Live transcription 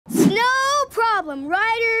problem,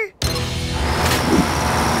 Ryder.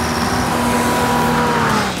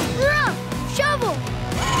 Shovel!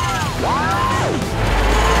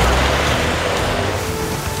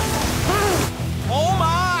 Oh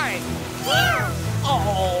my!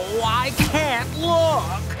 Oh, I can't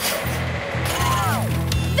look.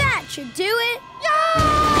 That should do it.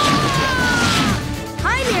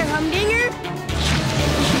 Hi there, Humdinger.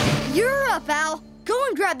 You're up, Al. Go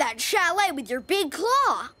and grab that chalet with your big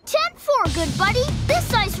claw. 10-4, good buddy.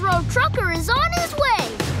 This ice road trucker is on his way.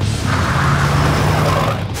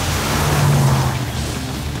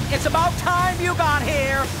 It's about time you got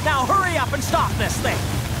here. Now hurry up and stop this thing.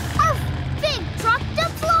 Arf! Big truck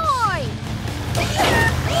deploy!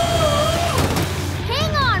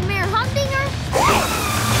 Hang on, Mayor Humdinger. Oh,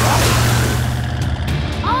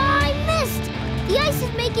 I missed. The ice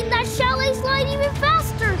is making that chalet slide even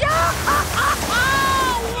faster.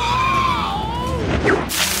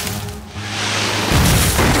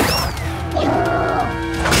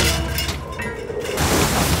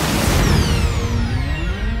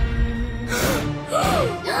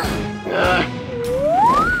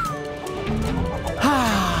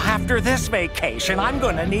 After this vacation, I'm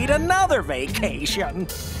gonna need another vacation.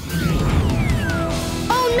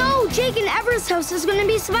 Oh no, Jake and Everest's house is gonna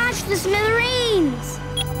be smashed to smithereens.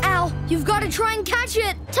 Al, you've got to try and catch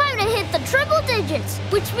it. Time to hit the triple digits,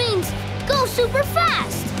 which means go super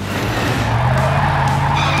fast.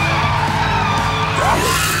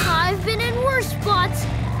 I've been in worse spots,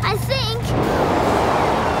 I think.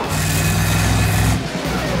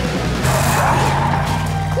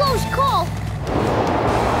 Close call.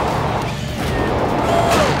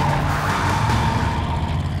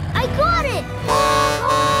 I got it!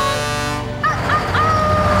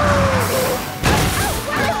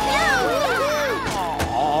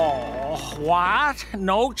 Oh, what?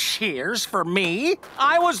 No cheers for me?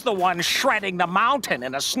 I was the one shredding the mountain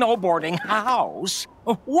in a snowboarding house.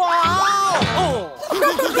 Wow!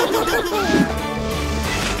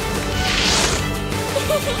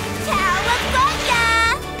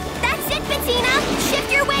 Cowabunga! That's it, Bettina.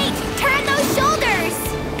 Shift your weight. Turn those shoulders.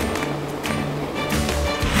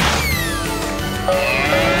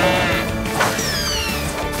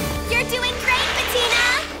 You're doing great, Bettina.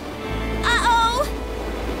 Uh-oh.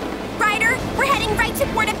 Ryder, we're heading right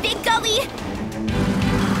toward a big gully.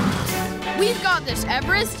 We've got this,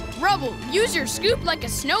 Everest. Rubble, use your scoop like a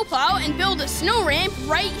snowplow and build a snow ramp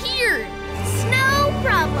right here. No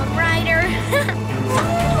problem, Ryder.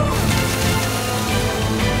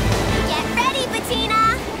 Get ready,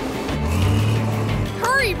 Bettina.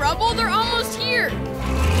 Hurry, Rubble, they're almost here.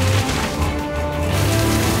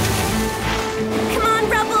 Come on,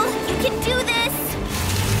 Rubble, you can do this.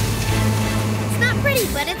 It's not pretty,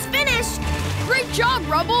 but it's finished. Great job,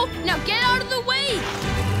 Rubble. Now get out of the way.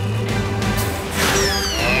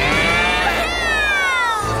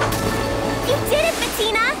 You did it,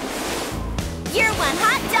 Bettina. You're one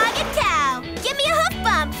hot dog and cow. Give me a hoof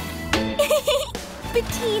bump.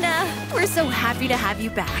 Bettina, we're so happy to have you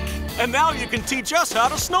back. And now you can teach us how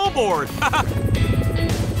to snowboard.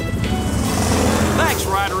 Thanks,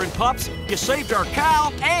 Ryder and Pups. You saved our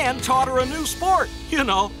cow and taught her a new sport. You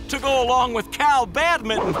know, to go along with cow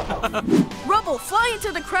badminton. Rubble, fly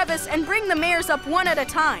into the crevice and bring the mares up one at a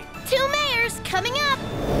time. 2 mares coming up.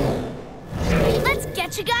 Let's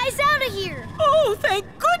get you guys out of here. Oh, thank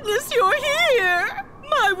goodness you're here.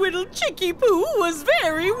 My little chickie poo was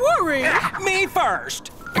very worried. Me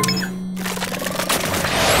first.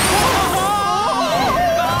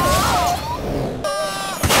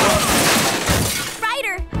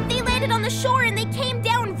 Ryder, they landed on the shore and they came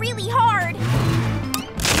down really hard.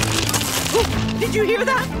 Oh, did you hear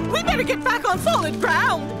that? We better get back on solid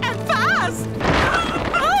ground and fast.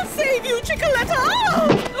 I'll save you, Chickaletta.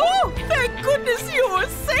 Oh, thank goodness you're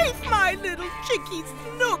safe, my little chickie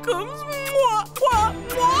snookums. Mwah, mwah,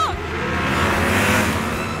 mwah.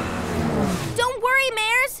 Don't worry,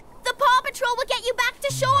 mares. The Paw Patrol will get you back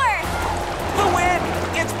to shore. The wind!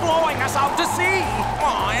 It's blowing us out to sea!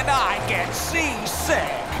 Oh, and I get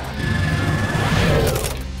seasick!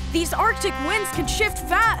 These Arctic winds can shift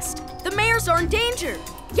fast. The mares are in danger.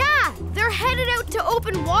 Yeah, they're headed out to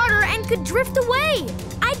open water and could drift away.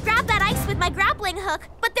 I'd grab that ice with my grappling hook,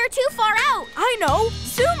 but they're too far out. I know.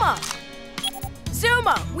 Zuma!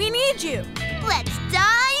 Zuma, we need you. Let's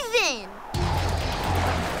dive in.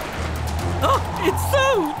 Oh, it's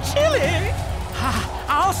so chilly.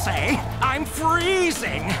 I'll say I'm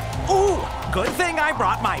freezing. Ooh, good thing I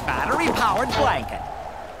brought my battery-powered blanket.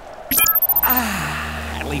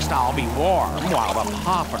 At least I'll be warm while the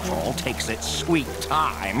Paw Patrol takes its sweet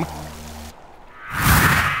time.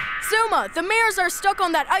 Zuma, the mares are stuck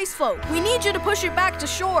on that ice floe. We need you to push it back to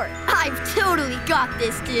shore. I've totally got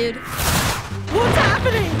this, dude. What's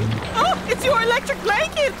happening? Oh, it's your electric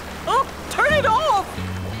blanket. Oh, turn it off.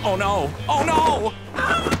 Oh no! Oh no!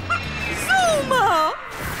 Zuma!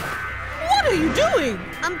 What are you doing?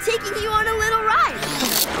 I'm taking you on a little ride.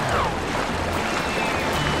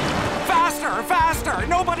 Faster! Faster!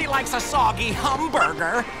 Nobody likes a soggy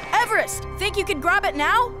hamburger. Everest, think you can grab it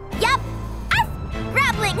now? Yup.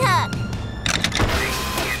 Grappling hook.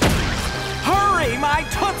 Hurry! My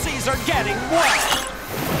tootsies are getting wet!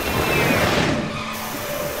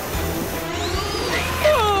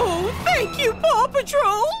 Oh, thank you, Paw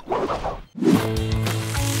Patrol.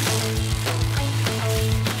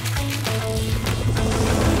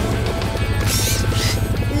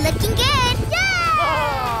 Looking good.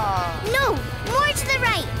 Yeah! No, more to the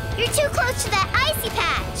right. You're too close to that icy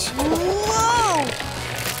patch. Whoa!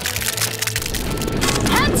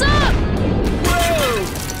 Heads up! Whoa!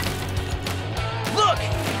 Look!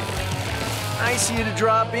 Nice of you to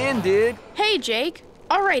drop in, dude. Hey, Jake.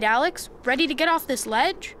 All right, Alex. Ready to get off this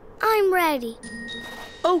ledge? I'm ready.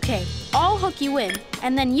 Okay, I'll hook you in,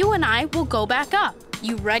 and then you and I will go back up.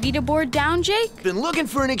 You ready to board down, Jake? Been looking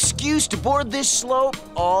for an excuse to board this slope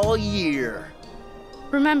all year.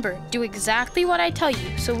 Remember, do exactly what I tell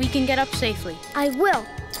you so we can get up safely. I will.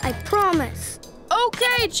 I promise.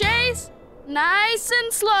 Okay, Chase. Nice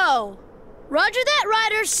and slow. Roger that,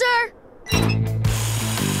 Ryder, sir.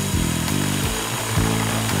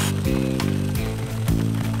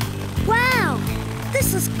 Wow,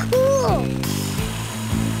 this is cool.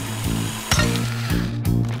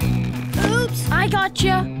 Oops. I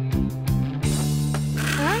gotcha.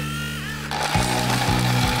 Huh?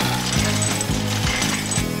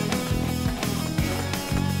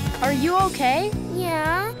 Are you okay?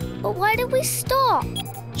 Yeah, but why did we stop?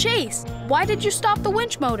 Chase, why did you stop the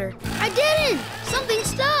winch motor? I didn't. Something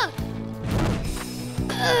stuck.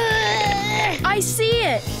 I see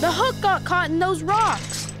it. The hook got caught in those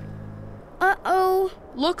rocks. Uh-oh.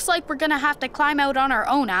 Looks like we're gonna have to climb out on our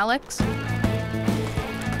own, Alex.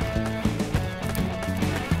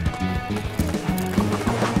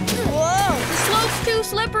 Whoa, the slope's too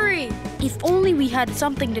slippery. If only we had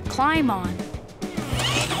something to climb on.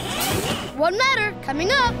 One matter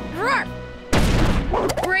coming up. Roar.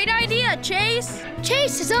 Great idea, Chase.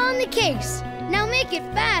 Chase is on the case. Now make it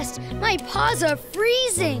fast. My paws are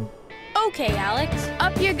freezing. Okay, Alex,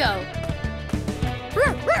 up you go.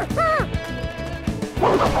 Roar, roar, roar.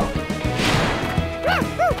 Roar,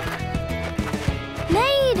 roar.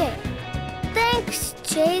 Made it. Thanks,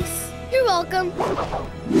 Chase. You're welcome.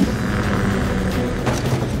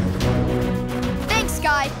 Thanks,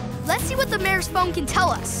 Skye. Let's see what the mayor's phone can tell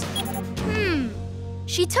us.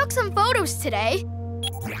 She took some photos today.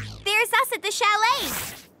 There's us at the chalet.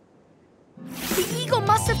 The eagle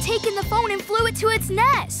must have taken the phone and flew it to its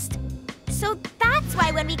nest. So that's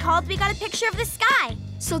why when we called, we got a picture of the sky.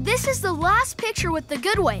 So this is the last picture with the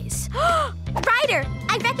Goodways. Ryder,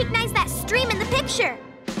 I recognize that stream in the picture.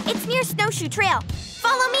 It's near Snowshoe Trail.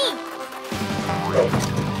 Follow me.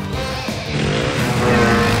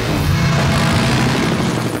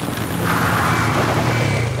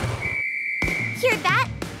 Hear that?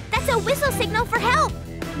 That's a whistle signal for help.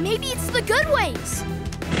 Maybe it's the Goodways.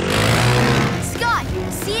 Skye,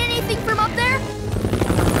 see anything from up there?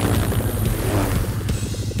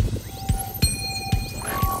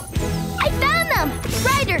 I found them.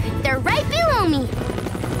 Ryder, they're right below me.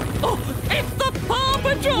 Oh, it's the Paw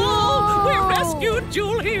Patrol! Whoa. We rescued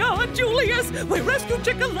Julia and Julius! We rescued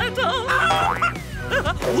Chicoletta!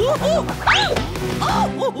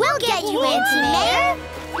 We'll get you, Auntie Mayor.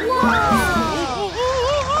 Whoa!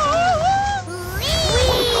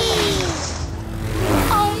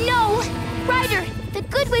 Oh no! Ryder, the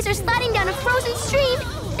Goodways are sliding down a frozen stream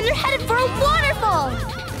and they're headed for a waterfall.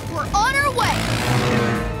 We're on our way.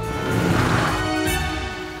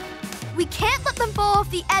 We can't let them fall off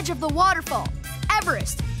the edge of the waterfall.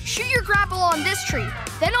 Everest, shoot your grapple on this tree.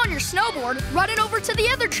 Then on your snowboard, run it over to the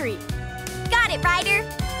other tree. Got it, Ryder.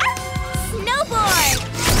 Snowboard!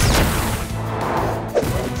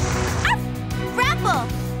 Grapple!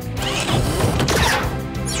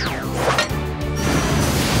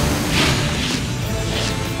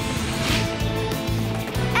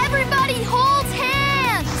 Everybody holds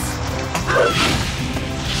hands!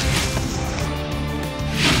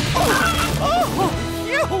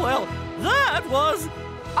 Well, that was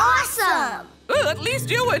Awesome! At least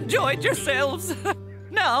you enjoyed yourselves.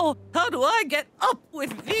 Now, how do I get up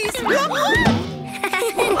with these?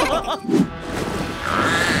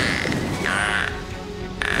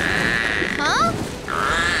 Huh?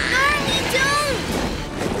 Darnie, don't!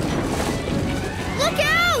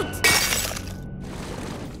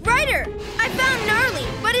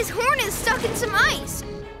 is stuck in some ice.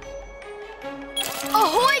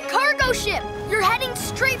 Ahoy, cargo ship! You're heading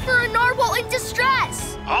straight for a narwhal in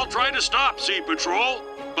distress. I'll try to stop, Sea Patrol,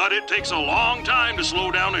 but it takes a long time to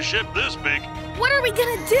slow down a ship this big. What are we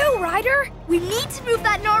gonna do, Ryder? We need to move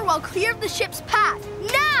that narwhal clear of the ship's path,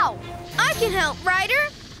 now! I can help, Ryder.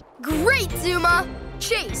 Great, Zuma.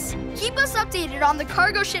 Chase, keep us updated on the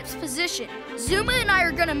cargo ship's position. Zuma and I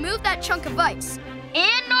are gonna move that chunk of ice.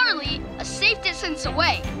 And Gnarly, a safe distance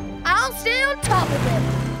away. I'll stay on top of it.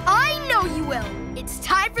 I know you will. It's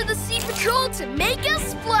time for the Sea Patrol to make a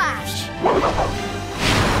splash.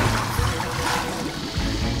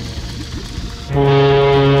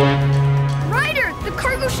 Ryder, the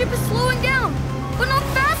cargo ship is slowing down, but not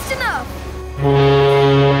fast enough.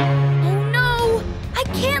 Oh no, I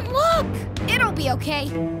can't look. It'll be okay.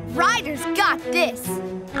 Ryder's got this.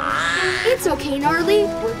 It's okay, Gnarly.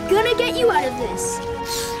 We're gonna get you out of this.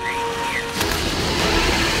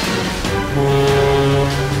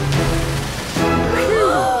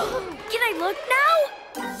 Can I look now?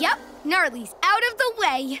 Yep, Gnarly's out of the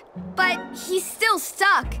way. But he's still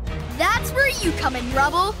stuck. That's where you come in,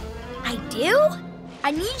 Rubble. I do?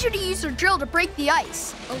 I need you to use your drill to break the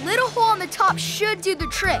ice. A little hole on the top should do the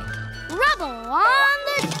trick. Rubble on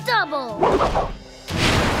the double.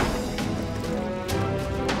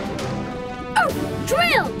 Oh,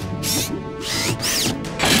 drill!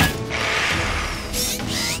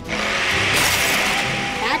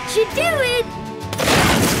 That should do it.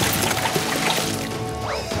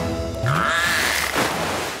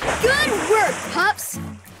 Good work, Pups.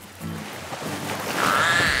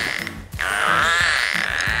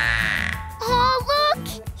 Oh, look!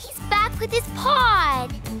 He's back with his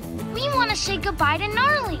pod. We want to say goodbye to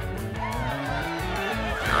Gnarly.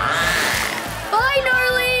 Bye,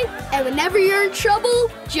 Gnarly. And whenever you're in trouble,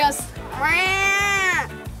 just for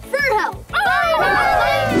help. Bye,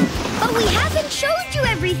 Gnarly! But we haven't showed you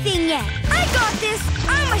everything yet. I got this.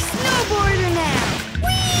 I'm a snowboarder now.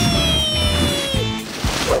 Whee!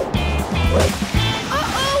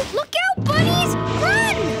 Uh-oh! Look out, bunnies!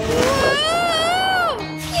 Run! Whoa!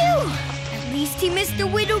 Phew! At least he missed the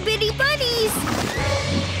little bitty bunnies.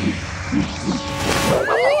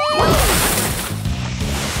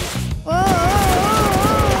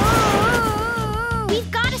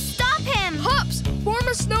 We've got to stop him. Pups, form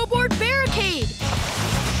a snowboard barricade.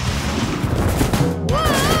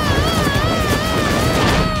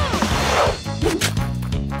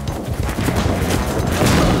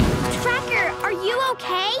 Tracker, are you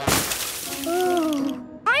okay?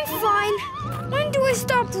 I'm fine. When do I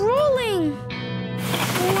stop rolling?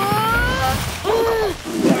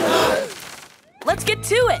 Let's get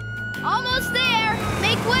to it. Almost there.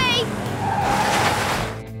 Make way.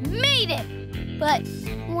 Made it. But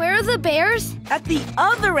where are the bears? At the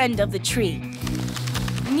other end of the tree.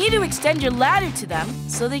 You need to extend your ladder to them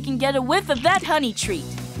so they can get a whiff of that honey treat.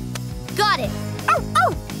 Got it. Oh,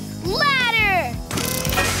 oh! Ladder!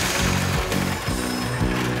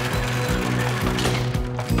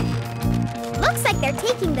 Looks like they're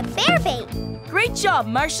taking the bear bait. Great job,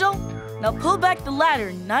 Marshall. Now pull back the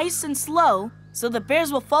ladder nice and slow so the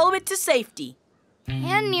bears will follow it to safety.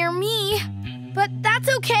 And near me. But that's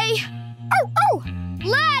okay. Oh, oh!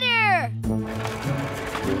 Ladder!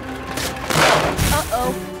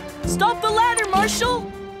 Uh-oh. Stop the ladder, Marshall.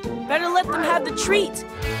 Better let them have the treat.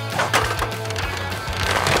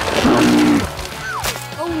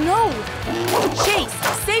 Oh, no. Chase,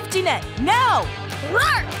 safety net, now!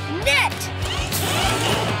 Roar! Net!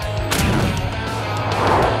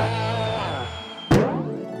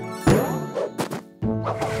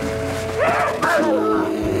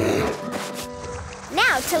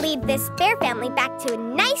 Now to lead this bear family back to a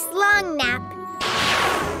nice long nap.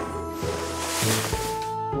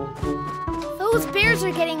 Those bears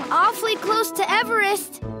are getting awfully close to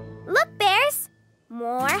Everest. Look, bears.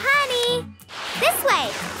 More honey. This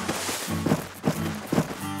way.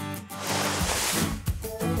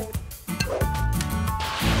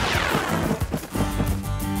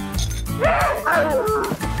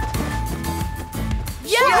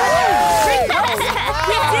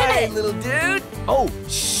 We did it! Little dude. Oh,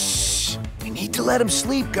 shh. We need to let him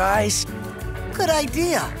sleep, guys. Good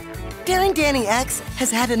idea. Daring Danny X has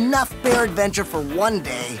had enough bear adventure for one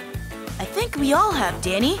day. I think we all have,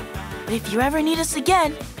 Danny. But if you ever need us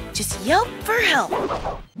again, just yelp for help.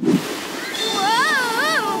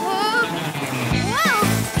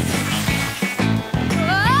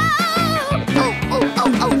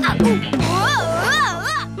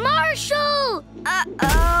 Marshall!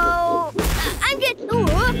 Uh-oh. I'm good.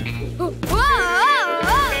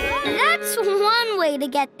 That's one way to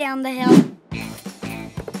get down the hill.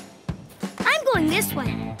 I'm going this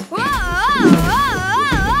way.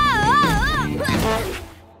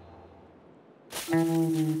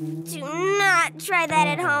 Do not try that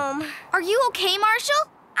at home. Are you okay, Marshall?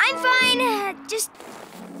 I'm fine. Just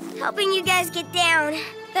helping you guys get down.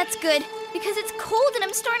 That's good, because it's cold and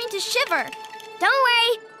I'm starting to shiver. Don't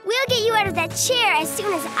worry. We'll get you out of that chair as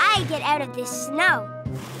soon as I get out of this snow.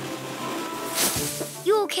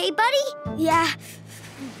 You okay, buddy? Yeah,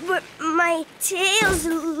 but my tail's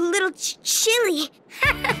a little chilly.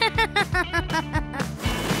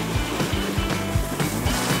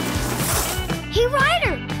 Hey,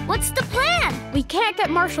 Ryder, what's the plan? We can't get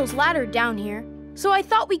Marshall's ladder down here, so I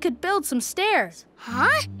thought we could build some stairs.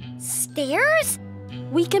 Huh? Stairs?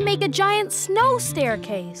 We can make a giant snow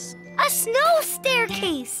staircase. A snow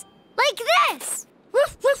staircase, like this.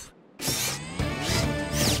 Woof, woof.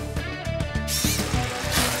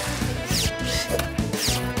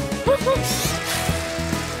 Woof, woof.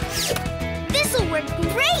 This'll work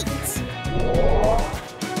great.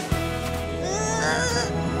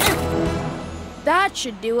 That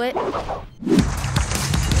should do it.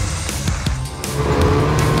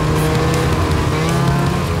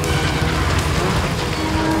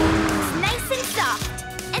 It's nice and soft,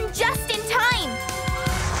 and just in time.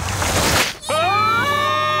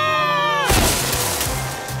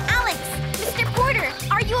 Alex, Mr. Porter,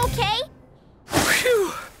 are you okay?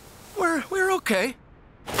 Phew. We're okay.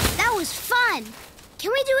 That was fun.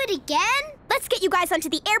 Can we do it again? Let's get you guys onto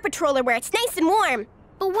the air patroller where it's nice and warm.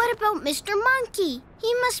 But what about Mr. Monkey?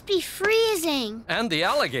 He must be freezing. And the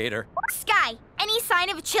alligator. Skye, any sign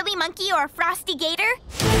of a chilly monkey or a frosty gator?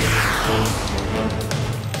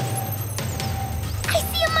 I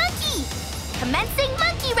see a monkey! Commencing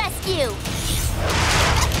monkey rescue!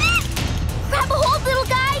 Grab a hold, little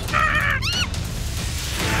guy!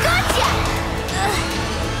 Gotcha!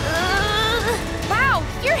 Wow,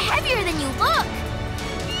 you're heavier than you look!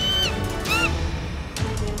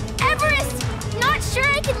 Everest! Not sure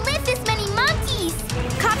I can lift this many monkeys!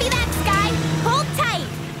 Copy that, Skye! Hold tight!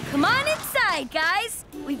 Come on inside, guys.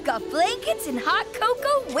 We've got blankets and hot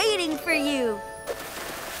cocoa waiting for you.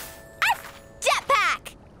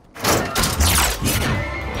 Jetpack!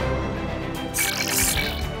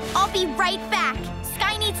 I'll be right back.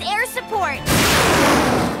 Skye needs air support.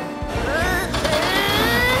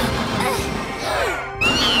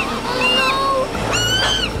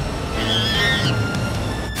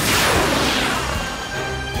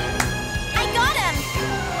 I got him!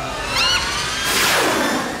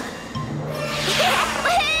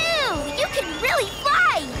 Woohoo! You can really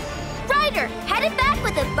fly! Ryder, headed back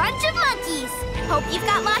with a bunch of monkeys. Hope you've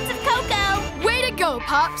got lots of cocoa. Way to go,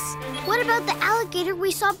 Pups. What about the alligator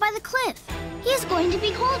we saw by the cliff? He's going to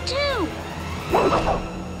be cold too.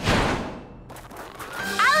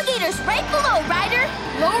 Alligator's right below, Ryder.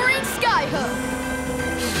 Lowering skyhook.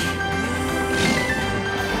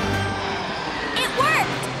 It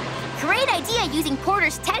worked! Great idea using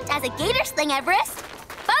Porter's tent as a gator sling, Everest.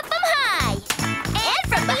 Bump 'em high! And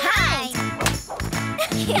from behind!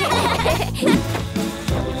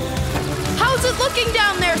 How's it looking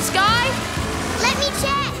down there, Skye? Let me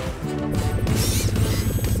check!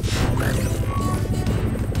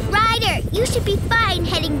 Ryder, you should be fine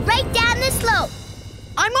heading right down the slope.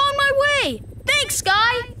 I'm on my way. Thanks,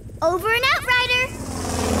 Skye. Over and out, Ryder.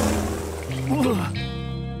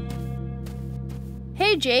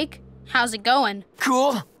 Hey, Jake. How's it going?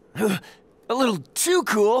 Cool. A little too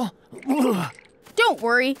cool. Don't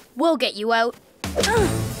worry. We'll get you out.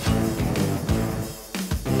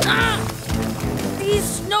 These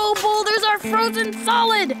snow boulders are frozen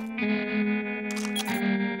solid.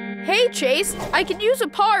 Hey, Chase. I could use a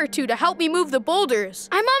paw or two to help me move the boulders.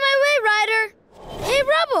 I'm on my way, Ryder. Hey,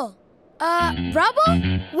 Rubble. Rubble?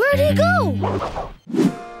 Where'd he go?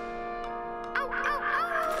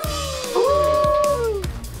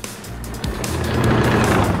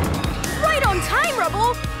 Right on time,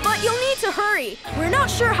 Rubble. But you'll need to hurry. We're not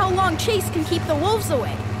sure how long Chase can keep the wolves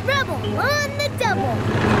away. Rubble on the double.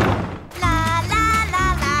 La, la,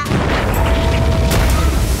 la, la.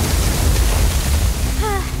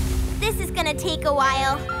 This is gonna take a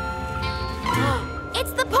while.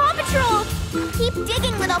 It's the PAW Patrol! Keep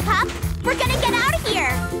digging, little pup. We're gonna get out of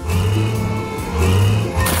here.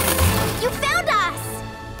 You found us!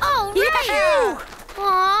 Oh, Yeah!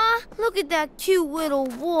 Aw, look at that cute little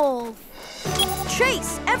wolf.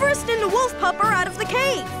 Chase, Everest and the wolf pup are out of the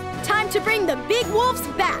cave. Time to bring the big wolves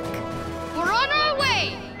back. We're on our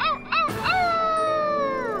way. Ow, ow,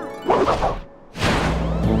 ow!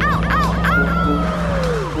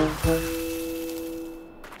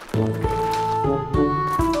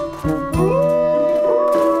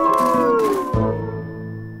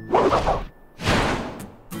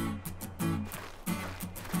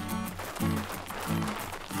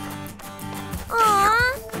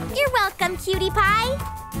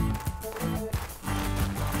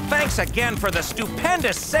 Thanks again for the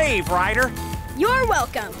stupendous save, Ryder. You're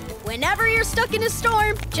welcome. Whenever you're stuck in a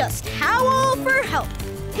storm, just howl for help.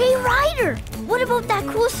 Hey, Ryder, what about that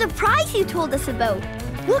cool surprise you told us about?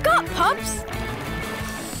 Look up, Pups.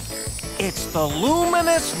 It's the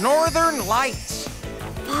luminous northern lights.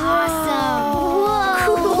 Awesome.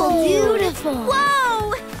 Whoa. Cool. Beautiful.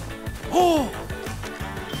 Whoa! Oh!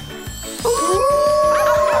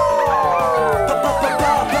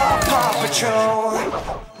 Paw Patrol.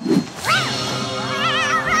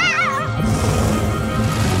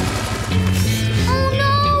 Oh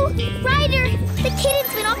no! Ryder, the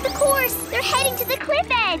kittens went off the course. They're heading to the cliff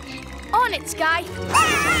edge. On it, Skye.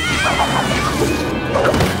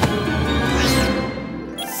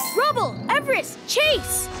 Rubble, Everest,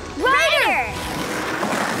 Chase! Ryder!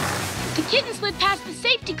 The kitten slid past the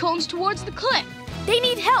safety cones towards the cliff. They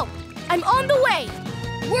need help. I'm on the way.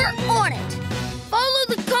 We're on it. Follow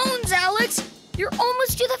the cones, Alex. You're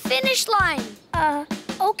almost to the finish line.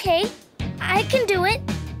 Okay. I can do it.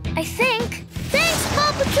 I think. Thanks,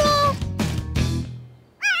 Paw Patrol!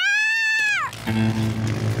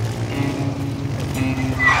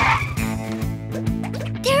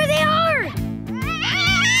 There they are!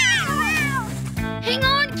 Hang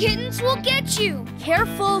on, kittens. We'll get you.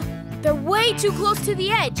 Careful. They're way too close to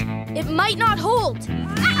the edge. It might not hold.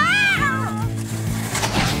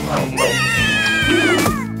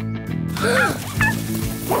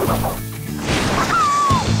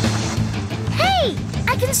 Hey!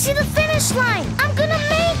 I can see the finish line! I'm gonna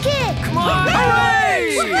make it! Come on!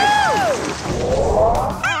 Hooray!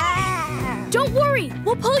 Don't worry.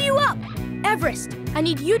 We'll pull you up. Everest, I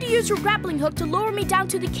need you to use your grappling hook to lower me down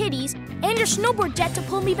to the kitties and your snowboard jet to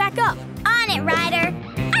pull me back up. On it, Ryder!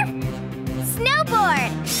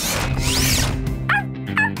 Snowboard!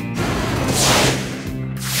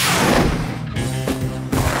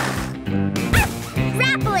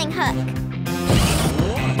 Grappling hook!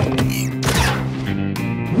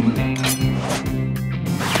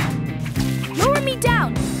 Lower me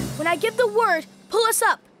down. When I give the word, pull us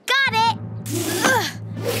up. Got it!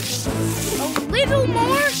 A little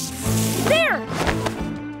more. There.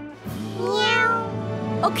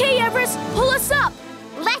 Meow. Okay, Everest, pull us up.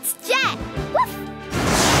 Let's jet! Woof.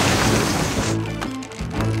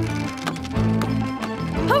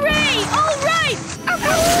 Hooray! All right!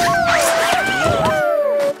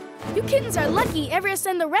 You kittens are lucky Everest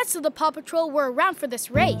and the rest of the Paw Patrol were around for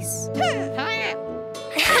this race.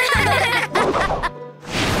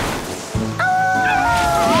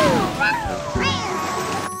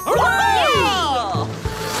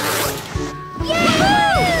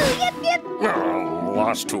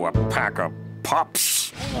 Lost to a pack of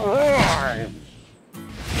pups. Where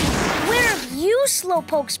have you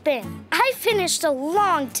slowpokes been? I finished a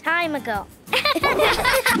long time ago. Is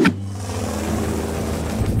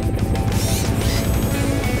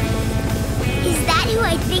that who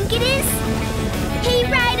I think it is? Hey,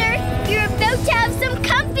 Ryder, you're about to have some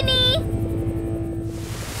company.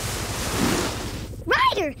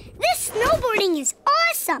 Ryder, this snowboarding is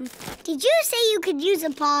awesome. Did you say you could use a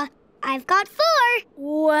paw? I've got 4.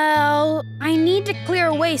 Well, I need to clear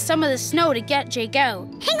away some of the snow to get Jake out.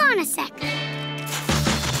 Hang on a sec.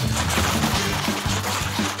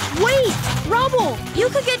 Wait, Rubble, you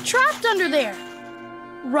could get trapped under there.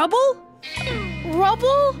 Rubble?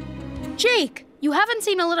 Rubble? Jake, you haven't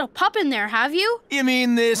seen a little pup in there, have you? You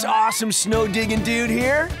mean this awesome snow-digging dude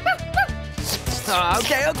here? Oh,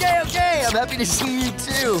 okay. I'm happy to see you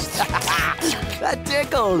too. That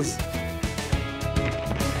tickles.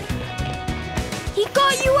 He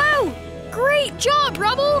got you out! Great job,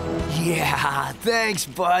 Rubble! Yeah, thanks,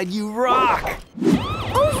 bud. You rock.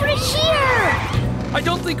 Over here! I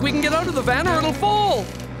don't think we can get out of the van or it'll fall.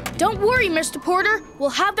 Don't worry, Mr. Porter.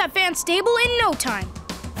 We'll have that van stable in no time.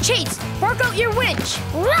 Chase, bark out your winch.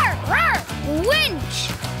 Roar, roar, winch!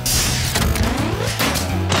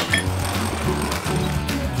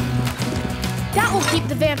 That will keep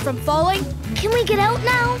the van from falling. Can we get out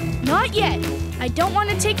now? Not yet. I don't want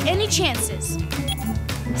to take any chances.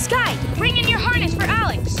 Skye, bring in your harness for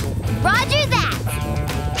Alex. Roger that!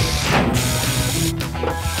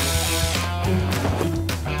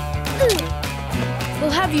 We'll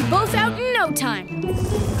have you both out in no time.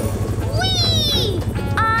 Whee!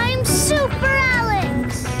 I'm Super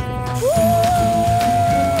Alex!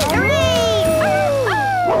 Hooray!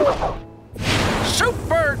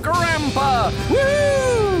 Super Grandpa!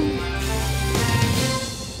 Woo!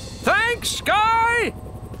 Thanks, Skye!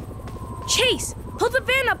 Chase, pull the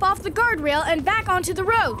van up off the guardrail and back onto the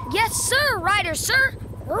road. Yes, sir, Ryder, sir.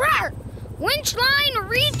 Roar! Winch line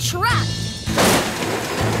retract.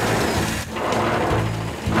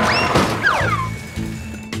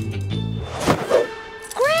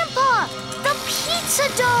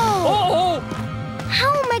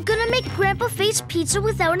 Grandpa faced pizza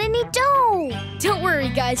without any dough. Don't worry,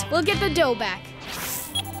 guys. We'll get the dough back.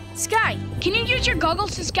 Skye, can you use your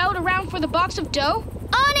goggles to scout around for the box of dough?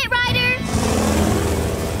 On it, Ryder!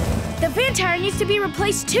 The van tire needs to be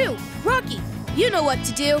replaced too. Rocky, you know what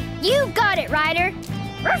to do. You got it, Ryder.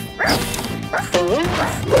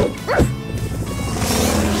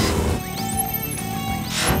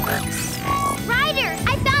 Ryder,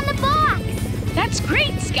 I found the box! That's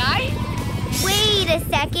great, Skye. Wait a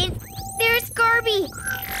second. There's Garby.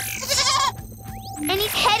 And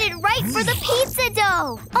he's headed right for the pizza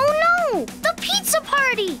dough. Oh no! The pizza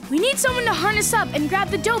party! We need someone to harness up and grab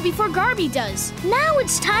the dough before Garby does. Now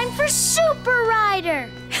it's time for Super Ryder.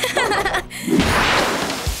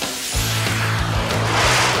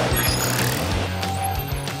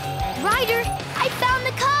 Ryder, I found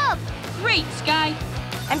the cub. Great, Skye.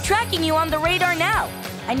 I'm tracking you on the radar now.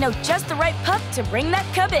 I know just the right pup to bring that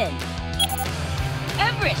cub in.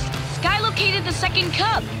 Everest, Skye located the second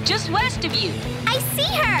cub, just west of you. I see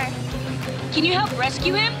her. Can you help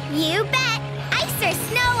rescue him? You bet. Ice or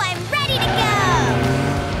snow, I'm ready to go.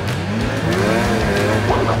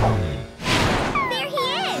 There he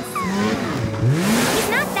is. He's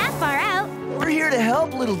not that far out. We're here to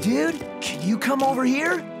help, little dude. Can you come over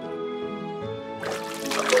here?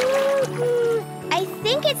 I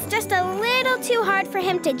think it's just a little too hard for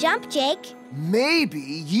him to jump, Jake. Maybe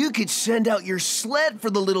you could send out your sled for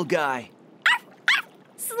the little guy.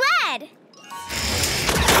 Sled!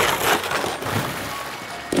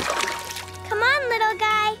 Come on, little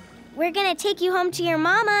guy. We're gonna take you home to your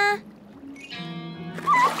mama.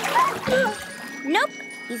 Nope,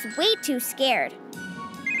 he's way too scared.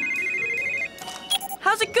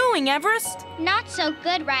 How's it going, Everest? Not so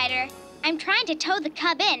good, Ryder. I'm trying to tow the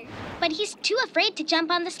cub in, but he's too afraid to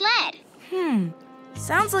jump on the sled.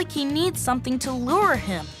 Sounds like he needs something to lure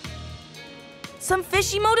him. Some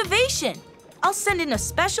fishy motivation. I'll send in a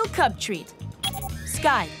special cub treat.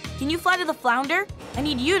 Skye, can you fly to the flounder? I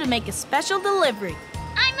need you to make a special delivery.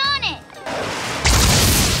 I'm on it!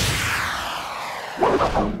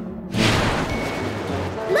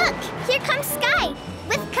 Look, here comes Skye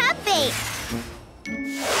with cub bait.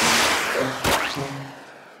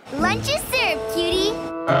 Lunch is served, cutie.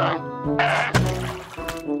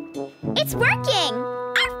 It's working!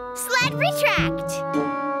 Sled retract!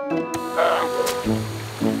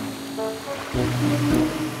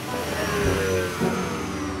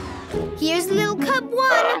 Here's little cub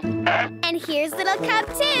 1, and here's little cub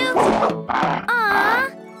 2. Aww,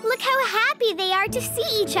 look how happy they are to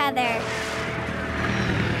see each other.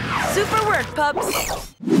 Super work,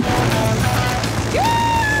 pups.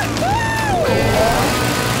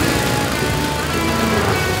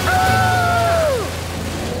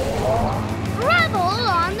 Rubble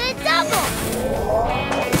on the double!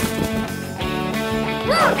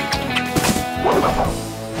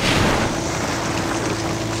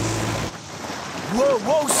 Whoa,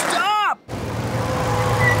 whoa, stop!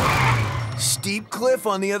 Steep cliff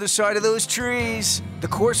on the other side of those trees. The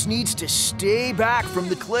course needs to stay back from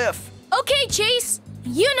the cliff. Okay, Chase.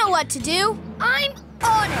 You know what to do. I'm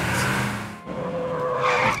on it!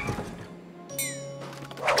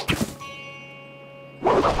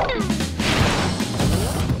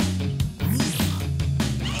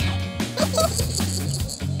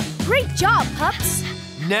 Great job, pups.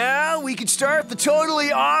 Now we can start the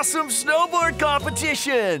totally awesome snowboard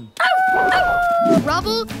competition.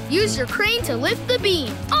 Rubble, use your crane to lift the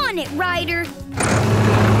beam. On it, Ryder!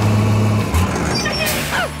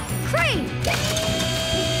 Crane!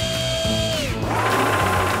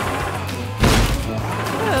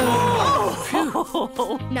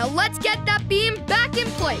 Now let's get that beam back in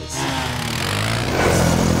place.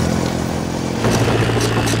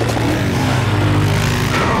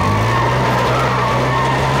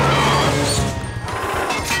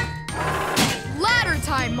 Ladder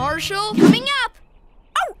time, Marshall. Coming up!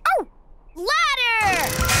 Oh, oh! Ladder!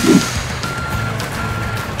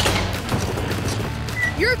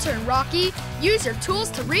 Your turn, Rocky. Use your tools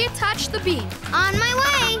to reattach the beam. On my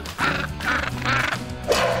way!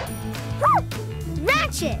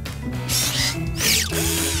 Ratchet!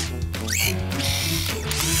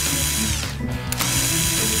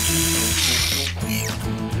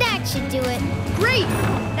 That should do it. Great!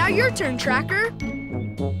 Now your turn, Tracker.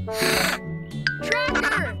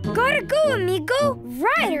 Tracker! Gotta go, amigo.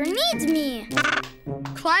 Ryder needs me.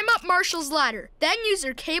 Climb up Marshall's ladder. Then use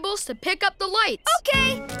your cables to pick up the lights.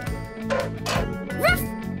 Okay. Ruff!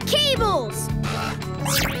 Cables!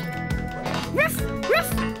 Ruff!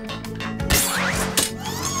 Ruff!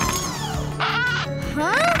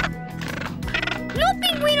 Huh? No,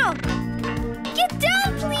 Pingüino! Get down,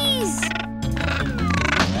 please!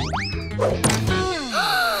 I'll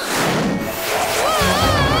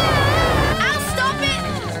stop it!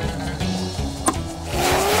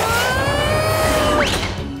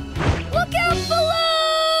 Look out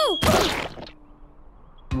below!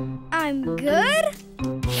 I'm good?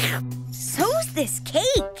 So's this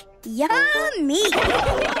cake. Yummy.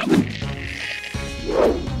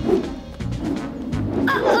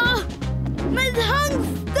 Uh-oh! My tongue's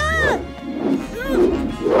stuck!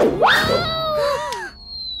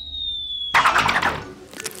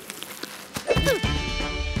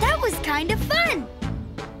 That was kind of fun.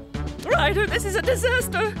 Ryder, this is a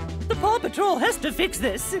disaster. The Paw Patrol has to fix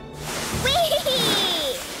this.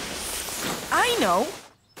 Whee! I know.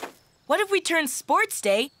 What if we turn Sports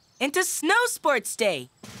Day into Snow Sports Day?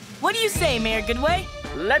 What do you say, Mayor Goodway?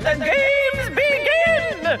 Let the games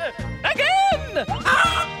begin! Again!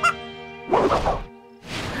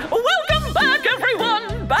 Welcome back,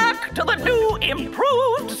 everyone! Back to the new,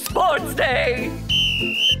 improved Sports Day!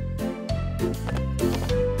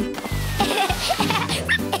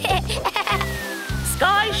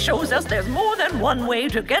 Skye shows us there's more than one way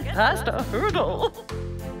to get past a hurdle.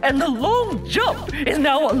 And the long jump is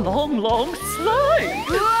now a long, long slide.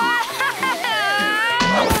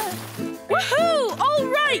 Woohoo! All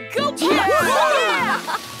right, go Pups!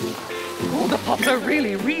 Oh, the Pups are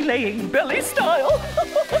really relaying belly style.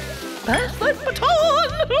 Pass that baton!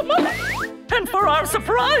 And for our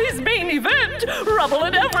surprise main event, Rubble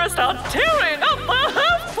and Everest are tearing up the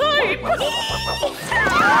half pipe!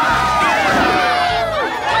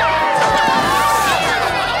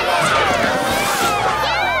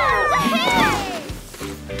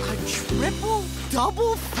 A triple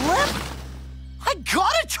double flip? I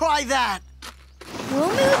gotta try that! We'll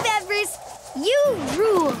move, Everest. You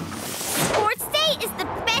rule. Sports Day is the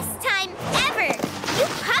best time ever. You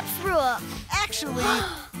Pups rule. Actually,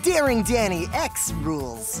 Daring Danny X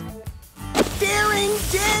rules. Daring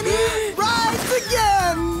Danny rides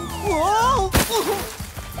again! Whoa!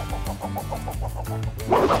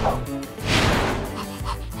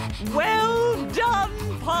 Well done,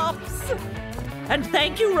 Pups! And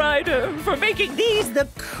thank you, Ryder, for making these the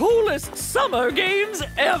coolest summer games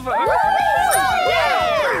ever!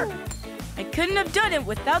 I couldn't have done it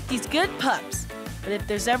without these good pups. But if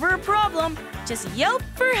there's ever a problem, just yelp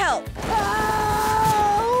for help.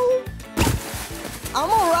 Help! I'm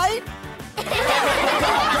all right.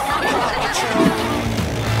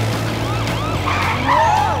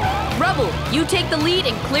 Rubble, you take the lead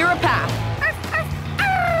and clear a path.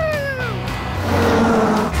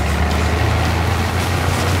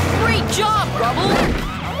 Great job, Rubble!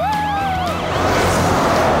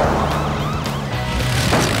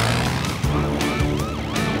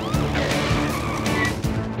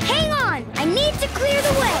 Hang on. I need to clear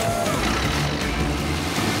the way.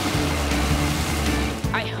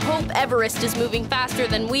 I hope Everest is moving faster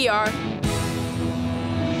than we are.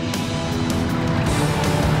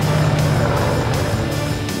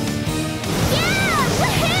 Yeah!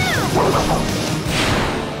 Woohoo!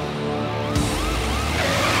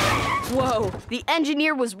 Whoa, the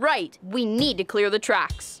engineer was right. We need to clear the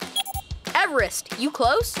tracks. Everest, you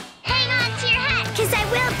close? Hang on to your hat, because I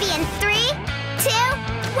will be in 3, 2,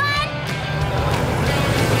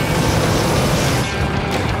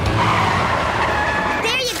 1.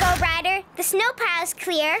 There you go, Ryder. The snow pile's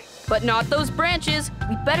clear. But not those branches.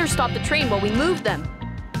 We better stop the train while we move them.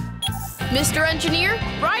 Mr. Engineer,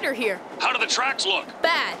 Ryder here. How do the tracks look?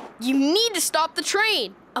 Bad. You need to stop the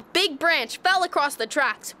train. A big branch fell across the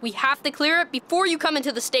tracks. We have to clear it before you come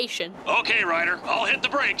into the station. Okay, Ryder, I'll hit the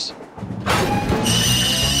brakes.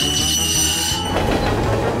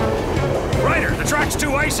 Ryder, the track's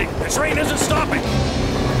too icy. The train isn't stopping.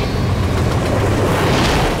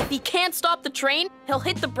 If he can't stop the train, he'll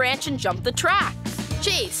hit the branch and jump the tracks.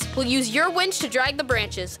 Chase, we'll use your winch to drag the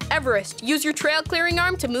branches. Everest, use your trail clearing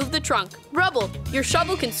arm to move the trunk. Rubble, your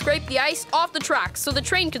shovel can scrape the ice off the tracks so the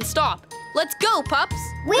train can stop. Let's go, Pups!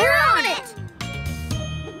 We're on it!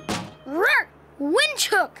 Roar! Winch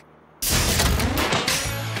hook!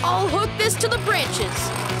 I'll hook this to the branches.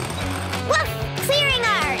 Woof! Clearing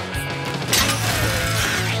arms!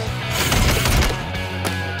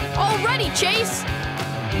 All ready, Chase!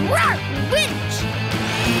 Roar! Winch!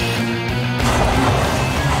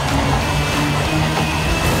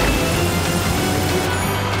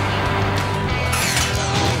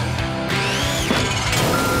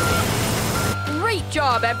 Great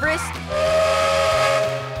job, Everest.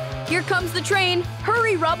 Here comes the train.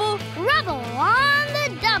 Hurry, Rubble. Rubble on the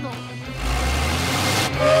double.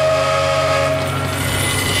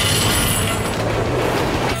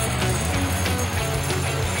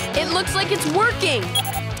 It looks like it's working.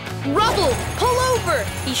 Rubble, pull over!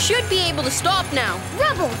 He should be able to stop now.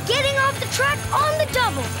 Rubble, getting off the track on the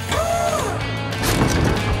double.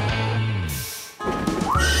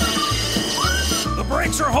 The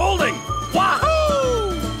brakes are holding!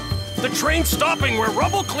 Wahoo! The train's stopping where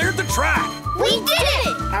Rubble cleared the track. We did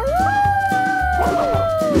it!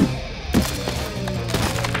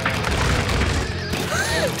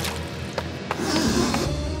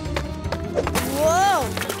 Whoa!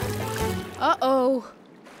 Uh-oh.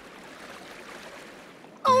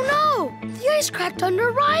 Oh no! The ice cracked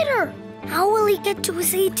under Ryder. How will he get to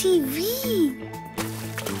his ATV?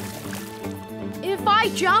 If I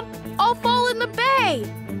jump, I'll fall in the bay.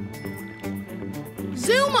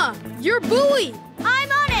 Zuma, your buoy.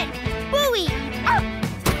 I'm on it! Buoy!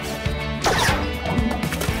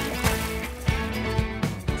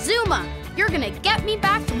 Zuma, you're gonna get me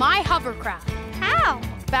back to my hovercraft. How?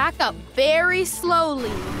 Back up very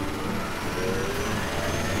slowly.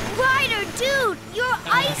 Ryder, dude, you're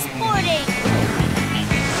ice-boarding!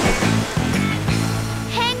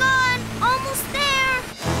 Hang on, almost there!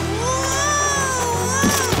 Whoa!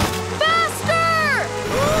 Faster!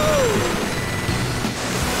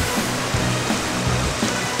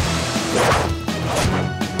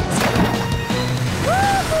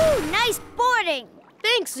 Woohoo! Nice boarding!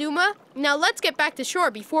 Thanks, Zuma. Now let's get back to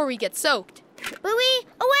shore before we get soaked. Buoy,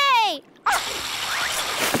 away!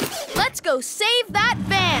 Let's go save that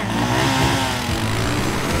van.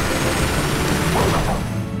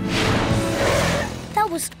 That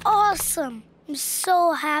was awesome. I'm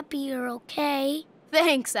so happy you're okay.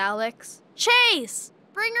 Thanks, Alex. Chase,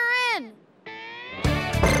 bring her in.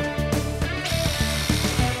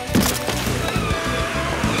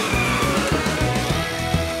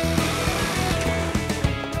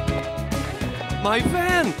 My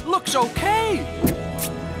van looks okay.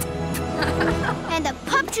 And the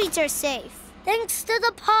pup treats are safe. Thanks to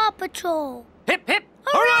the PAW Patrol. Hip, hip,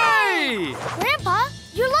 hooray! Grandpa,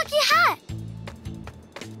 your lucky hat.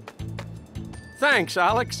 Thanks,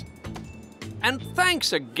 Alex. And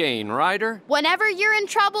thanks again, Ryder. Whenever you're in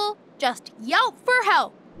trouble, just yelp for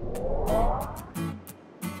help.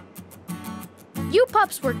 You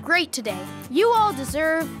pups were great today. You all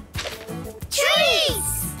deserve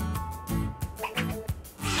Treats!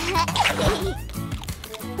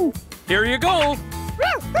 Here you go.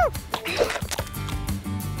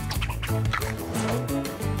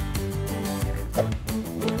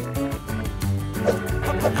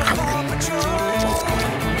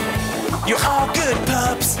 You're all good,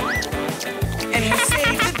 pups, and you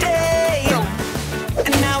saved the day.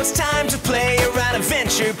 And now it's time to play around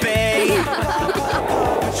Adventure Bay.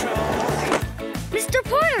 Mr.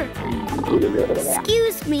 Porter!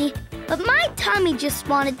 Excuse me, but my tummy just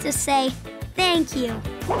wanted to say thank you.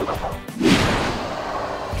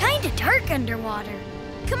 Kinda dark underwater.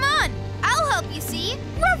 Come on, I'll help you see.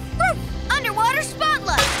 Underwater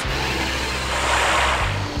spotlight.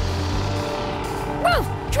 Woof!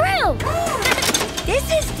 Drill! This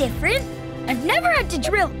is different. I've never had to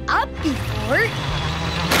drill up before.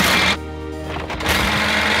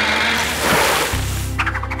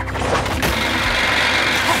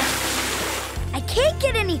 I can't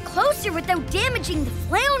get any closer without damaging the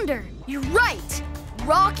flounder. You're right.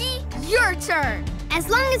 Rocky, your turn. As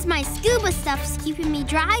long as my scuba stuff's keeping me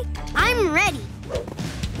dry, I'm ready.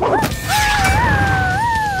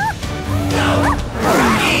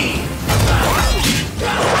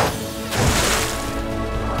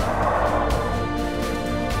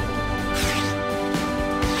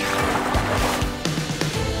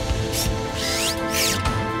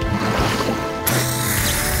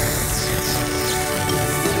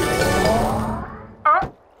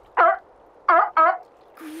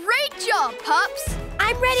 Great job, pups.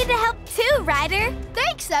 I'm ready to help too, Ryder.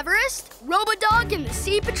 Thanks, Everest. Robodog and the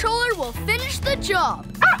Sea Patroller will finish the job.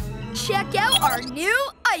 Check out our new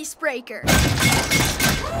icebreaker. Now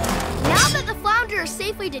that the flounder is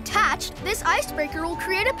safely detached, this icebreaker will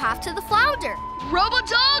create a path to the flounder.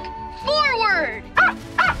 Robodog, forward!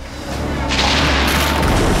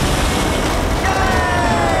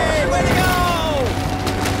 Yay! Way to go!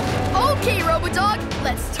 Okay, Robodog,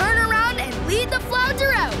 let's turn around and lead the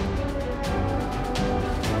flounder out.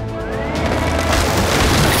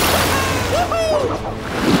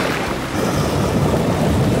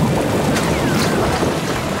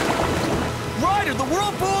 Ryder, the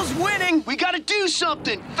whirlpool's winning! We gotta do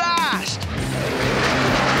something fast!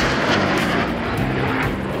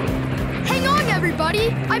 Hang on, everybody!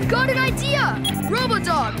 I've got an idea!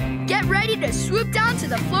 Robodog, get ready to swoop down to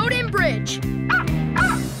the float-in bridge.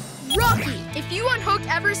 Rocky, if you unhook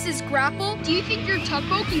Everest's grapple, do you think your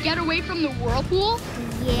tugboat can get away from the whirlpool?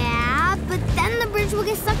 Yeah? Yeah, but then the bridge will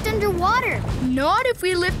get sucked underwater. Not if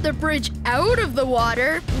we lift the bridge out of the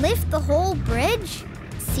water. Lift the whole bridge?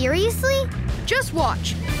 Seriously? Just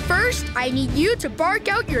watch. First, I need you to bark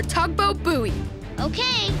out your tugboat buoy.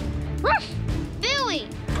 Okay. Woof! Buoy!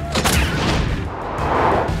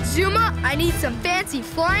 Zuma, I need some fancy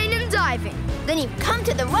flying and diving. Then you've come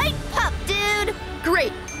to the right pup, dude.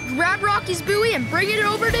 Great. Grab Rocky's buoy and bring it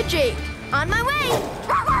over to Jake. On my way.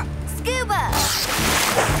 Scuba!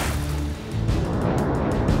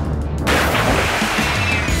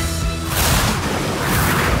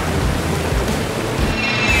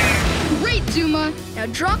 Great, Zuma. Now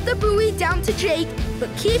drop the buoy down to Jake, but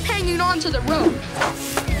keep hanging on to the rope.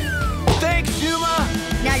 Thanks, Zuma!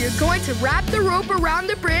 Now you're going to wrap the rope around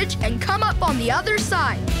the bridge and come up on the other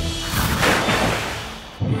side.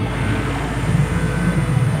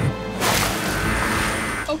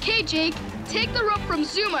 Okay, Jake. Take the rope from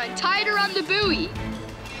Zuma and tie it around the buoy.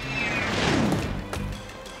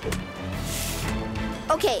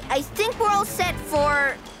 Okay, I think we're all set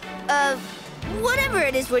for, whatever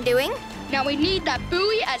it is we're doing. Now we need that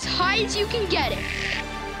buoy as high as you can get it.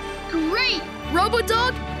 Great!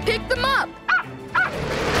 Robo-Dog, pick them up.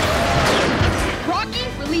 Rocky,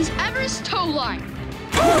 release Everest's tow line.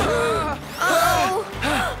 Uh-oh!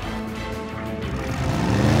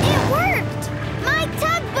 It worked! My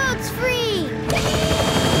tugboat's free!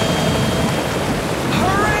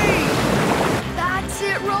 Hooray! That's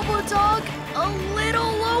it, Robo-Dog. A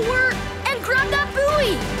little lower and grab that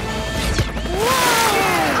buoy. Awesome!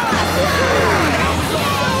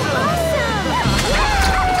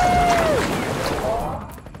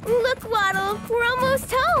 Look, Waddle, we're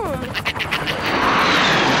almost home.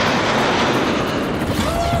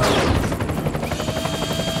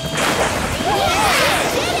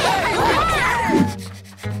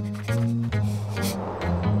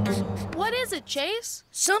 What is it, Chase?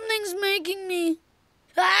 Something's making me...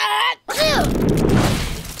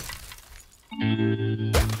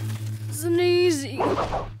 sneezy.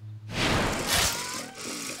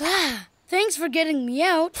 Thanks for getting me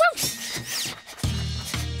out.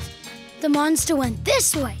 The monster went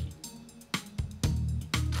this way.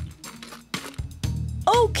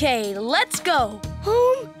 Okay, let's go.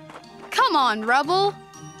 Home? Come on, Rubble.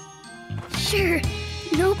 Sure,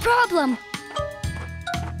 no problem.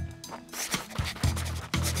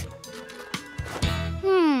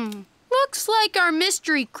 Looks like our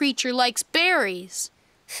mystery creature likes berries.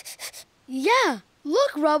 Yeah,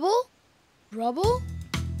 look, Rubble. Rubble?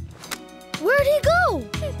 Where'd he go?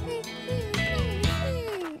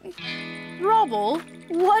 Rubble,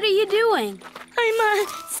 what are you doing? I'm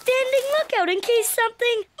standing lookout in case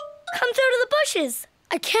something comes out of the bushes.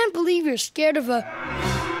 I can't believe you're scared of a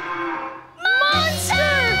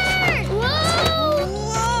monster! Whoa!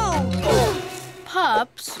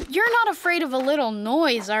 Pups, you're not afraid of a little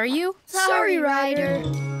noise, are you? Sorry, Ryder.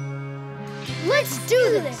 Let's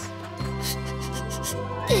do this.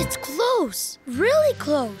 It's close, really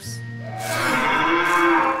close.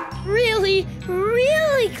 Really,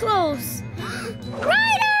 really close.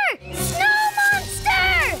 Ryder! Snow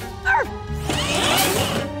monster!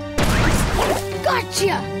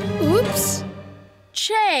 Gotcha! Oops.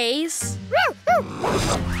 Chase.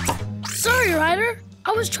 Sorry, Ryder.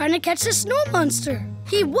 I was trying to catch the snow monster.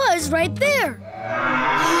 He was right there.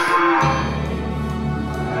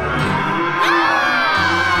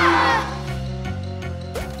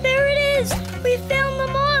 There it is! We found the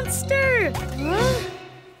monster!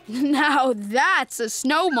 Now that's a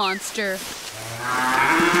snow monster.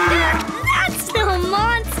 That's no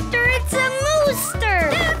monster, it's a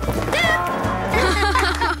mooster!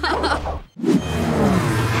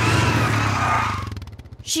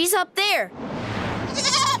 She's up there.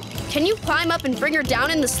 Can you climb up and bring her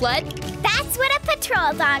down in the sled? That's what a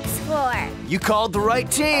patrol dog's for. You called the right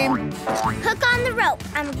team. Hook on the rope.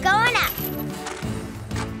 I'm going up.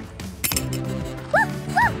 Woo,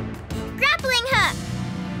 woo. Grappling hook.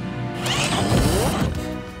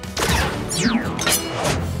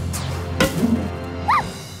 Woo.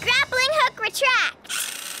 Grappling hook retract.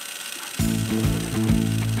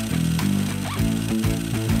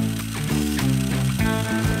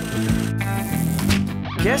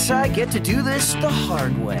 Guess I get to do this the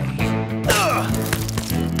hard way.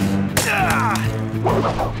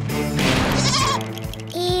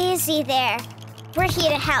 Easy there. We're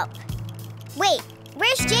here to help. Wait,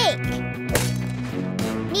 where's Jake?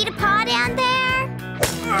 Need a paw down there?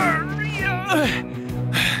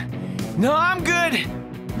 No, I'm good.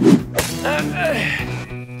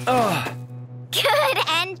 Good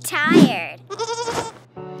and tired.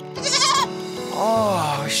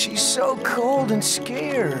 Oh, she's so cold and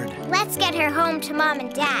scared. Let's get her home to Mom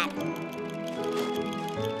and Dad.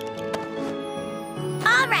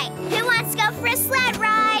 All right, who wants to go for a sled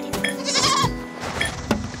ride?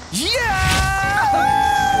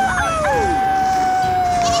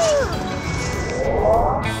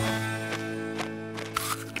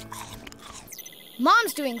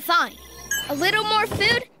 Mom's doing fine. A little more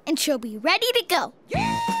food, and she'll be ready to go.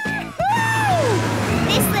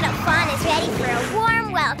 This little fawn is ready for a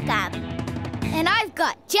warm welcome. And I've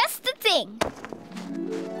got just the thing.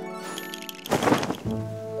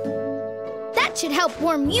 That should help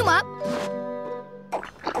warm you up.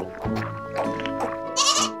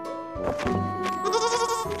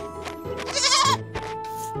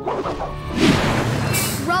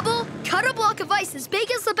 Rubble, cut a block of ice as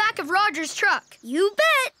big as the back of Roger's truck. You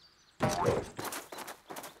bet.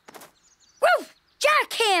 Woo!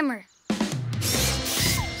 Jackhammer!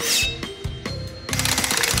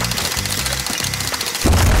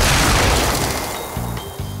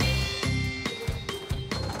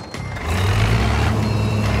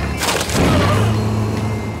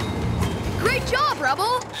 Great job,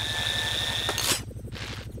 Rubble!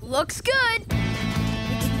 Looks good.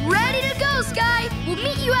 It's ready to go, Skye. We'll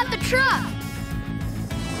meet you at the truck.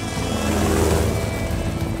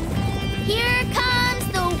 Here comes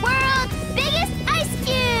the world's biggest ice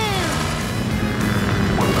cube!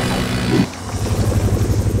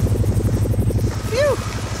 Phew!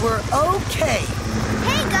 We're okay.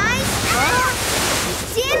 Hey, guys!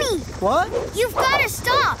 Danny! What? You've got to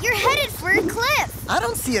stop! You're headed for a cliff! I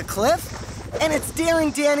don't see a cliff. And it's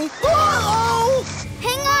Daring Danny. Whoa!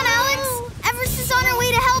 Hang on, Alex! Everest is on her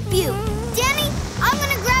way to help you. Danny, I'm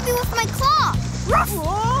gonna grab you with my claw. Ruff!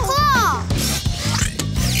 Claw!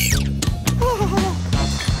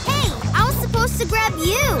 Hey, I was supposed to grab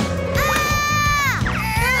you. Ah!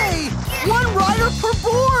 Hey! One rider per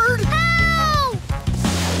board! Ow!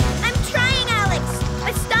 I'm trying, Alex,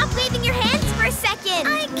 but stop waving your hands for a second.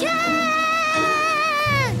 I can't!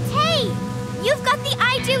 Hey, you've got the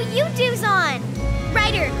I do, you do's on.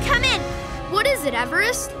 Ryder, come in. What is it,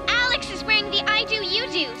 Everest? Alex is wearing the I do, you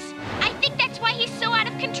do's. I think that's why he's so out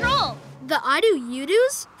of control. The I do you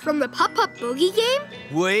do's from the Pup Boogie game?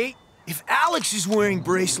 Wait, if Alex is wearing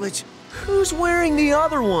bracelets, who's wearing the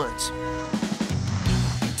other ones?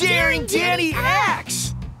 Daring Danny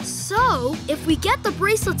X! So, if we get the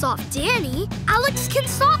bracelets off Danny, Alex can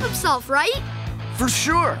stop himself, right? For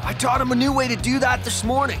sure. I taught him a new way to do that this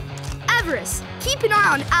morning. Everest, keep an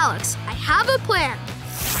eye on Alex. I have a plan.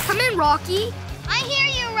 Come in, Rocky. I hear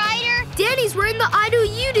you, Ryder. Danny's wearing the I do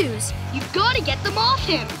you do's. You gotta get them off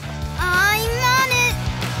him. I'm on it.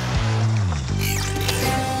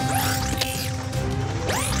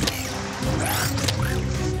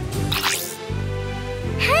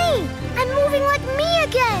 Hey, I'm moving like me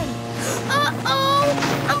again. Uh-oh,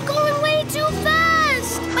 I'm going way too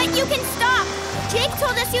fast. But you can stop. Jake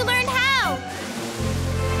told us you learned how.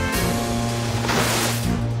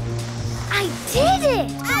 I did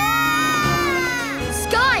it! Ah!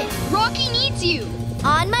 Skye, Rocky needs you.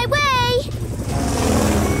 On my way!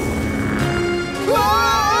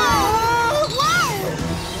 Whoa! Whoa!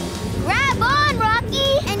 Grab on,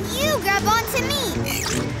 Rocky, and you grab on to me.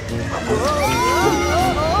 Whoa!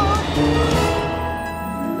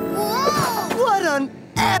 What an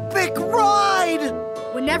epic ride!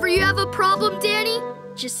 Whenever you have a problem, Danny,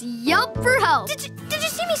 just yelp for help. Did you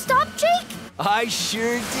see me stop, Jake? I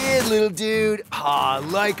sure did, little dude. Aw,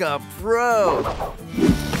 like a pro.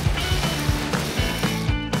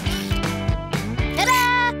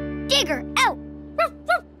 Ta-da! Digger, out! Ruff,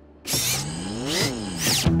 ruff.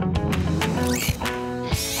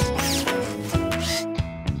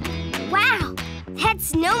 Wow, that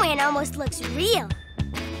snowman almost looks real.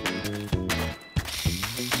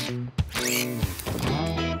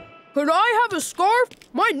 Could I have a scarf?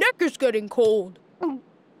 My neck is getting cold.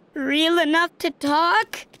 Real enough to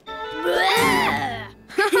talk?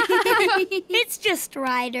 It's just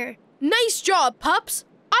Ryder. Nice job, Pups.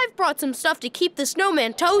 I've brought some stuff to keep the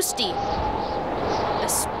snowman toasty.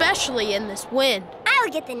 Especially in this wind. I'll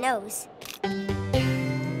get the nose.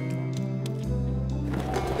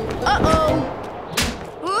 Uh-oh.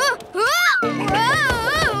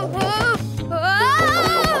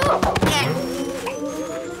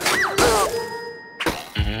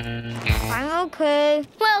 I'm okay.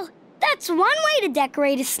 Well, that's one way to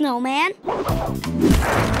decorate a snowman.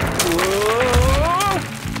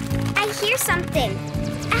 I hear something.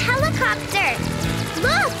 A helicopter.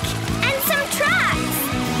 Look! And some trucks!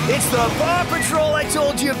 It's the PAW Patrol I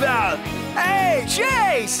told you about. Hey,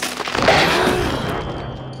 Chase!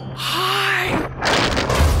 Hi!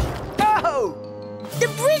 Oh! The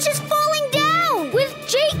bridge is falling down! With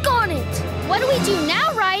Jake on it. What do we do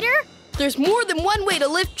now, Ryder? There's more than one way to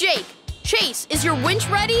lift Jake. Chase, is your winch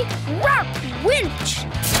ready? Winch!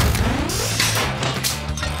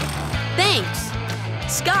 Thanks.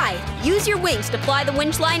 Skye, use your wings to fly the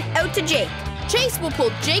winch line out to Jake. Chase will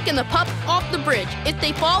pull Jake and the pup off the bridge. If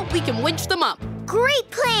they fall, we can winch them up. Great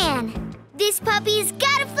plan! This puppy's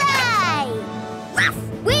gotta fly! Ruff!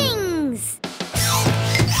 Wings!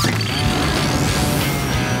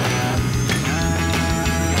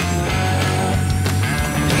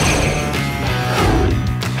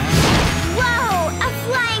 Whoa! A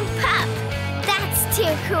flying pup! That's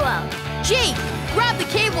too cool! Jake, grab the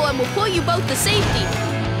cable and we'll pull you both to safety.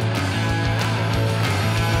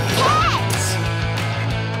 Catch!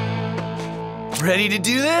 Ready to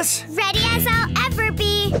do this? Ready as I'll ever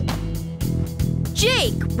be!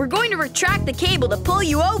 Jake, we're going to retract the cable to pull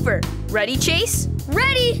you over. Ready, Chase?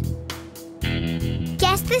 Ready!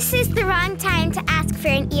 Guess this is the wrong time to ask for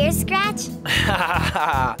an ear scratch.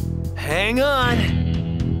 Hang on.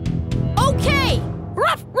 Okay!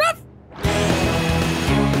 Ruff, ruff!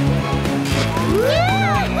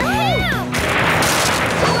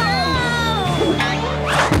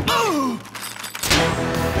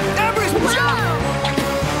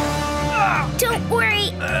 Don't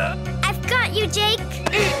worry. I've got you, Jake.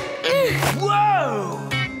 Whoa!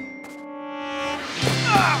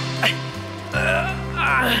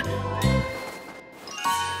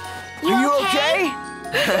 You okay?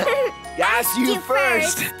 Ask you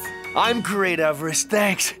first. I'm great, Everest,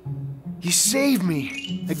 thanks. You saved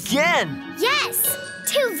me. Again. Yes!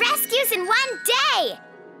 2 rescues in 1 day!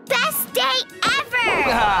 Best day ever!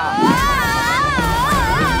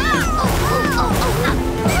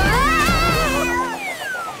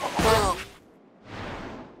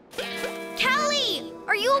 Kelly,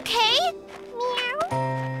 are you okay?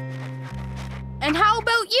 And how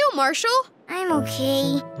about you, Marshall? I'm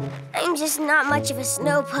okay. I'm just not much of a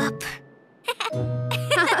snow pup.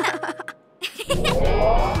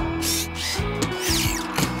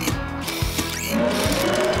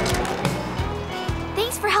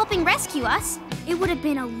 Thanks for helping rescue us. It would have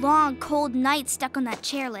been a long, cold night stuck on that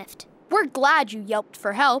chairlift. We're glad you yelped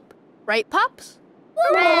for help. Right, Pups?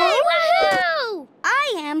 Woohoo!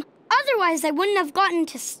 I am. Otherwise, I wouldn't have gotten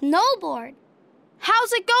to snowboard.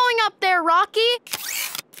 How's it going up there, Rocky?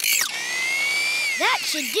 That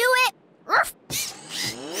should do it.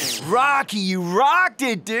 Rocky, you rocked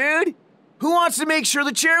it, dude. Who wants to make sure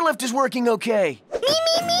the chairlift is working okay?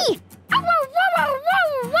 Me!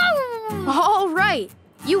 All right.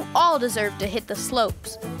 You all deserve to hit the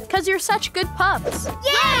slopes, because you're such good pups.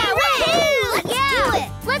 Yeah! Woohoo! Let's do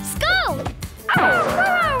it! Let's go!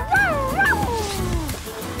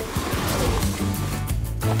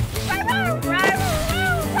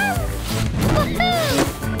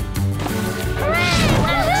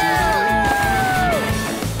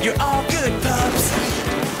 You're all good pups,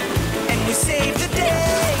 and we saved the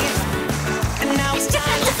day. And now it's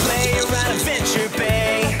time to play around Adventure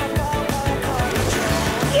Bay.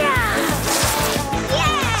 Yeah!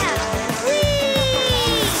 Whee!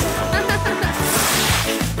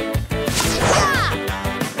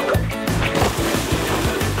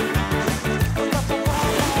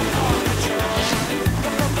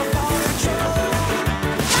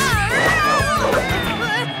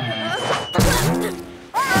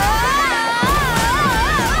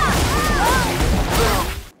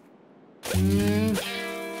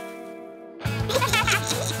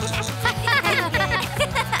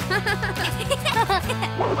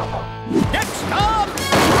 Next stop!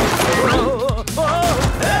 Uncle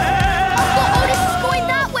Otis is going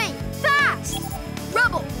that way! Fast!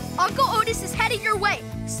 Rubble, Uncle Otis is headed your way.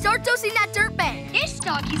 Start dosing that dirt bank. This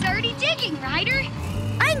doggy's already digging, Ryder.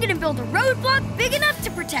 I'm gonna build a roadblock big enough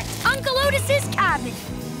to protect Uncle Otis's cabin.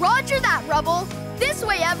 Roger that, Rubble. This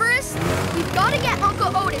way, Everest. We've got to get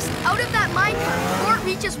Uncle Otis out of that minecart before it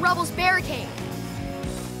reaches Rubble's barricade.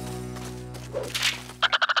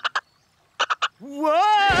 Whoa!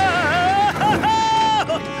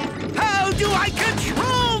 How do I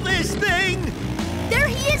control this thing? There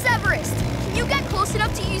he is, Everest. Can you get close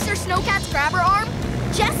enough to use your snowcat's grabber arm?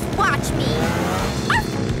 Just watch me.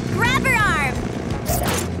 Grabber arm.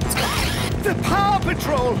 The PAW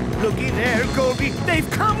Patrol! Looky there, Goldie. They've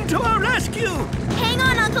come to our rescue! Hang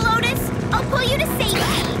on, Uncle Otis. I'll pull you to safety.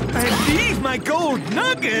 And these my gold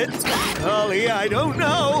nuggets? Golly, I don't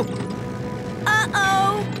know.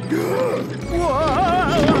 Uh-oh. Whoa!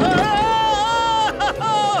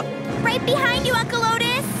 Right behind you, Uncle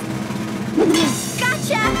Otis.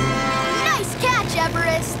 Gotcha. Nice catch,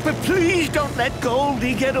 Everest. But please don't let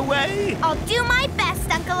Goldie get away. I'll do my best,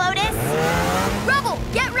 Uncle Otis. Rubble,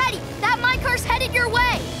 get ready. That minecart's headed your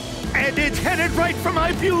way. And it's headed right for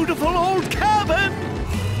my beautiful old cabin.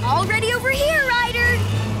 All ready over here, Ryder!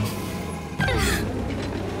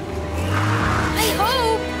 I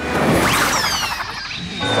hope!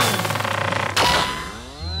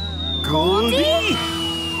 Goldie?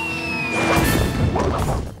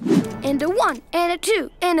 And a 1, and a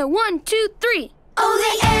 2, and a 1, 2, 3. Oh,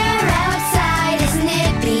 the air outside is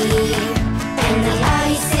nippy, and the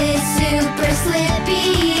ice is super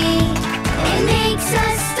slippy. It makes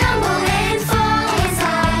us stumble and fall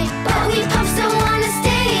inside, but we pups don't want to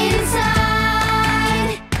stay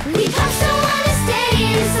inside. We pups don't want to stay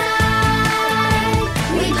inside.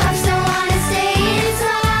 We pups don't want to stay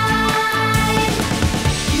inside.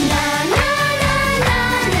 Na na na na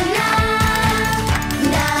na na.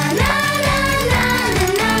 Na na na na na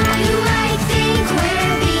na. You might think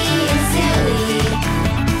we're being silly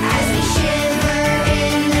as we shiver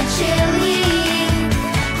in the chilly.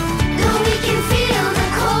 Though we can feel the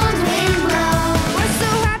cold wind blow, we're so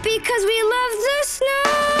happy 'cause we love the snow.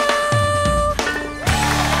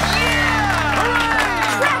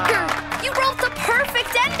 Tracker, you wrote the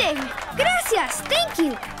perfect ending. Gracias, thank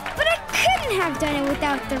you. But I couldn't have done it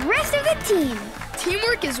without the rest of the team.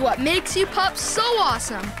 Teamwork is what makes you pups so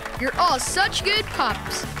awesome. You're all such good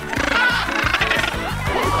pups.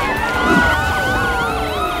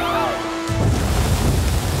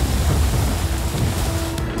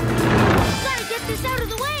 Gotta get this out of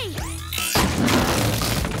the way.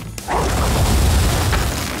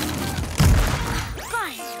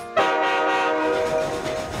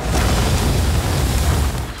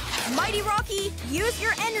 Mighty Rocky, use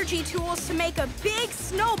your energy tools to make a big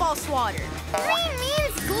snowball swatter. Green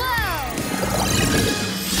means glow.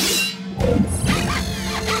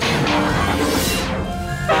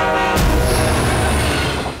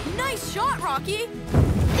 Nice shot, Rocky.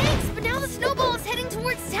 Thanks, but now the snowball is heading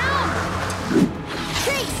towards town.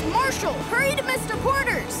 Chase, Marshall, hurry to Mr.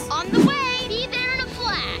 Porter's. On the way. Be there in a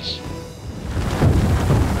flash.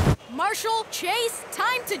 Marshall, Chase,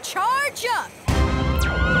 time to charge up.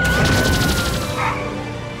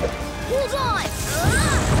 Hold on.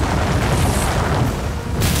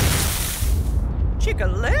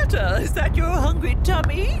 Chickaletta, is that your hungry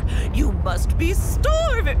tummy? You must be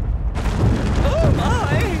starving. Oh,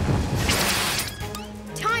 my.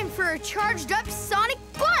 Time for a charged up sonic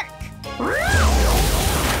bark.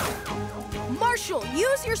 Marshall,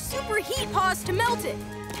 use your super heat paws to melt it.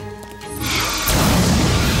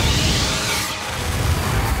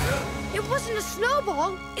 It wasn't a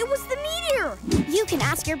snowball, it was the meteor. You can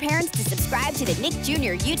ask your parents to subscribe to the Nick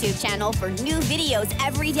Jr. YouTube channel for new videos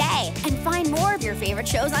every day. And find more of your favorite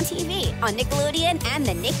shows on TV on Nickelodeon and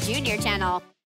the Nick Jr. channel.